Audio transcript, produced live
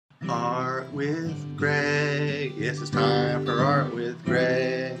Art with Greg. Yes, it's time for Art with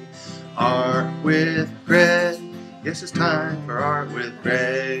Greg. Art with Greg. Yes, it's time for Art with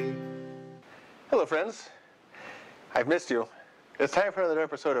Greg. Hello, friends. I've missed you. It's time for another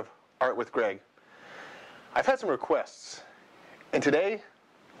episode of Art with Greg. I've had some requests, and today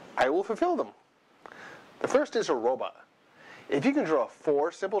I will fulfill them. The first is a robot. If you can draw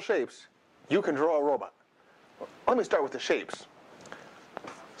 4 simple shapes, you can draw a robot. Let me start with the shapes.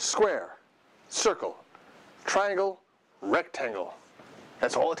 Square, circle, triangle, rectangle.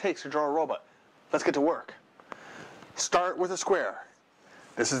 That's all it takes to draw a robot. Let's get to work. Start with a square.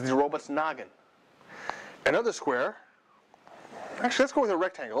 This is the robot's noggin. Another square, actually let's go with a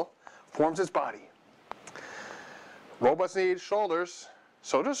rectangle, forms its body. Robots need shoulders,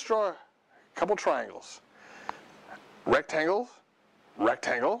 so just draw a couple triangles. Rectangle,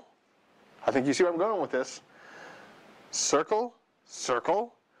 rectangle. I think you see where I'm going with this. Circle,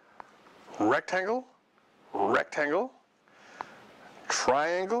 circle, rectangle, rectangle,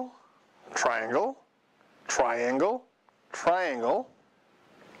 triangle, triangle, triangle, triangle.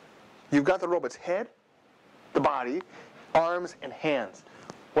 You've got the robot's head, the body, arms, and hands.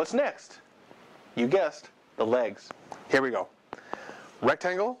 What's next? You guessed, the legs. Here we go.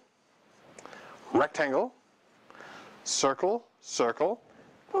 Rectangle, rectangle, circle, circle.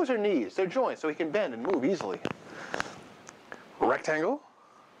 Those are knees, they're joints, so he can bend and move easily. Rectangle,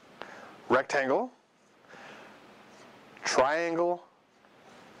 rectangle, triangle,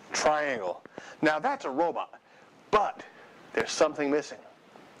 triangle. Now that's a robot, but there's something missing.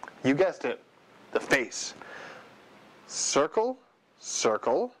 You guessed it, the face. Circle,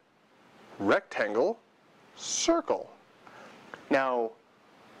 circle, rectangle, circle. Now,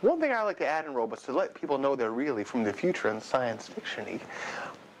 one thing I like to add in robots to let people know they're really from the future and science fiction-y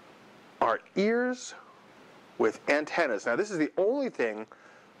are ears with antennas. Now, this is the only thing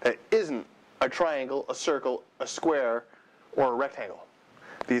that isn't a triangle, a circle, a square, or a rectangle.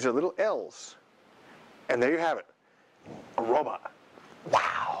 These are little L's. And there you have it, a robot.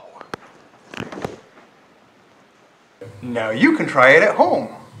 Wow. Now you can try it at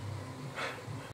home.